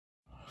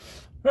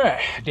All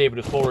right, David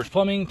with Forwards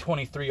Plumbing,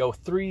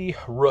 2303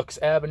 Rooks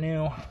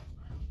Avenue,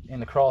 in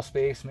the crawl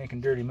space,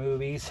 making dirty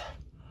movies.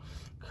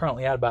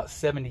 Currently at about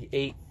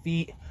 78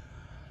 feet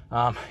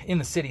in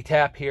the city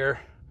tap here.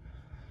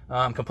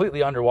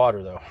 Completely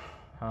underwater though.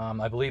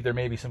 I believe there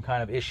may be some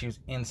kind of issues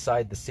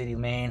inside the city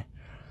main.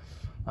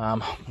 I'm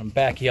gonna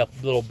back you up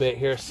a little bit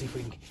here, see if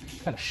we can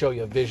kind of show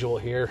you a visual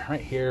here.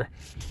 Right here,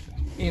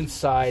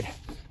 inside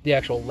the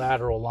actual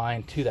lateral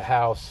line to the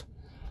house.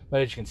 But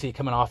as you can see,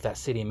 coming off that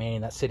city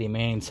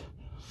main's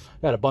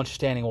got a bunch of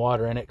standing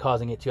water in it,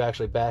 causing it to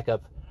actually back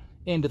up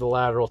into the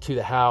lateral to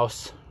the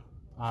house.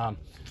 Not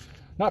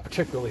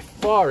particularly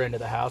far into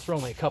the house, we're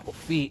only a couple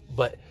feet,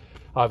 but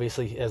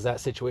obviously as that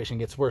situation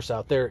gets worse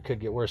out there, it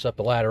could get worse up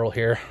the lateral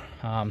here.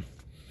 I'll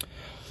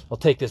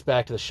take this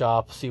back to the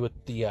shop, see what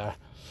the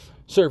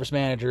service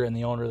manager and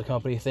the owner of the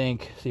company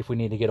think, see if we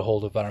need to get a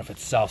hold of, I don't know if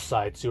it's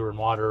Southside Sewer and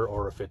Water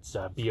or if it's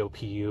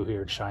BOPU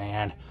here in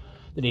Cheyenne.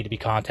 They need to be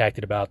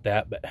contacted about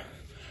that. But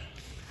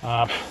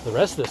the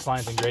rest of this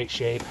line's in great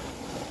shape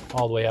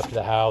all the way up to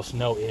the house,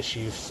 no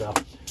issues. So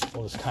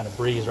we'll just kind of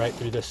breeze right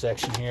through this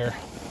section here,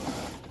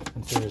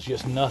 and so there's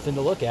just nothing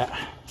to look at.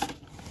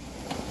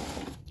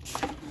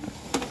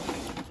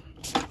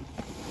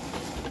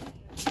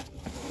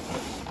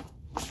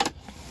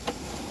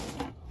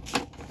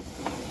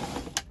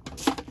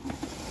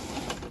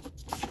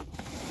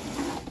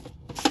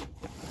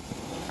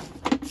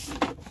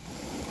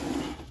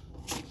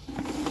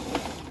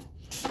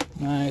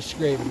 Nice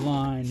scraped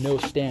line, no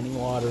standing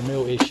water,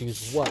 no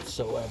issues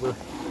whatsoever.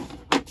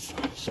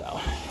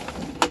 So,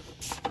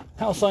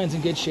 house line's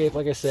in good shape,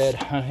 like I said.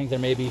 I think there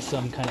may be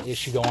some kind of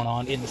issue going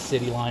on in the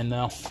city line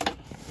though.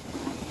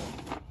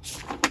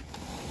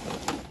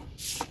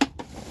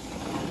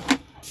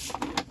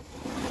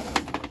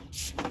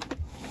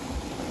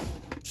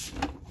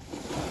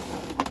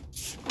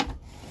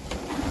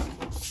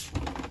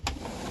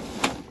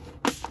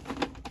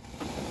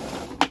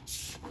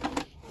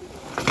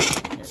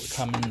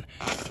 Coming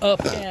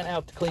up and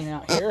out to clean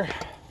out here.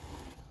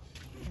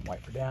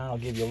 Wipe her down, I'll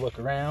give you a look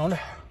around.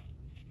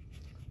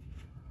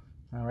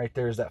 Now right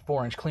there's that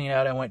 4-inch clean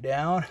out I went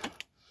down.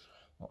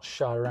 Little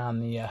shot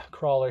around the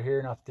crawler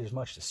here, not that there's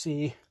much to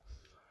see.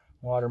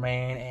 Water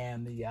main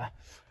and the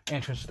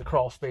entrance to the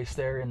crawl space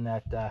there in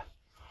that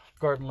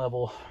garden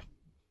level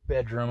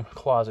bedroom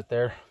closet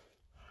there.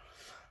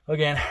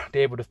 Again,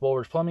 David with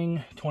Forwards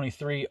Plumbing,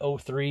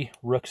 2303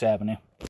 Rooks Avenue.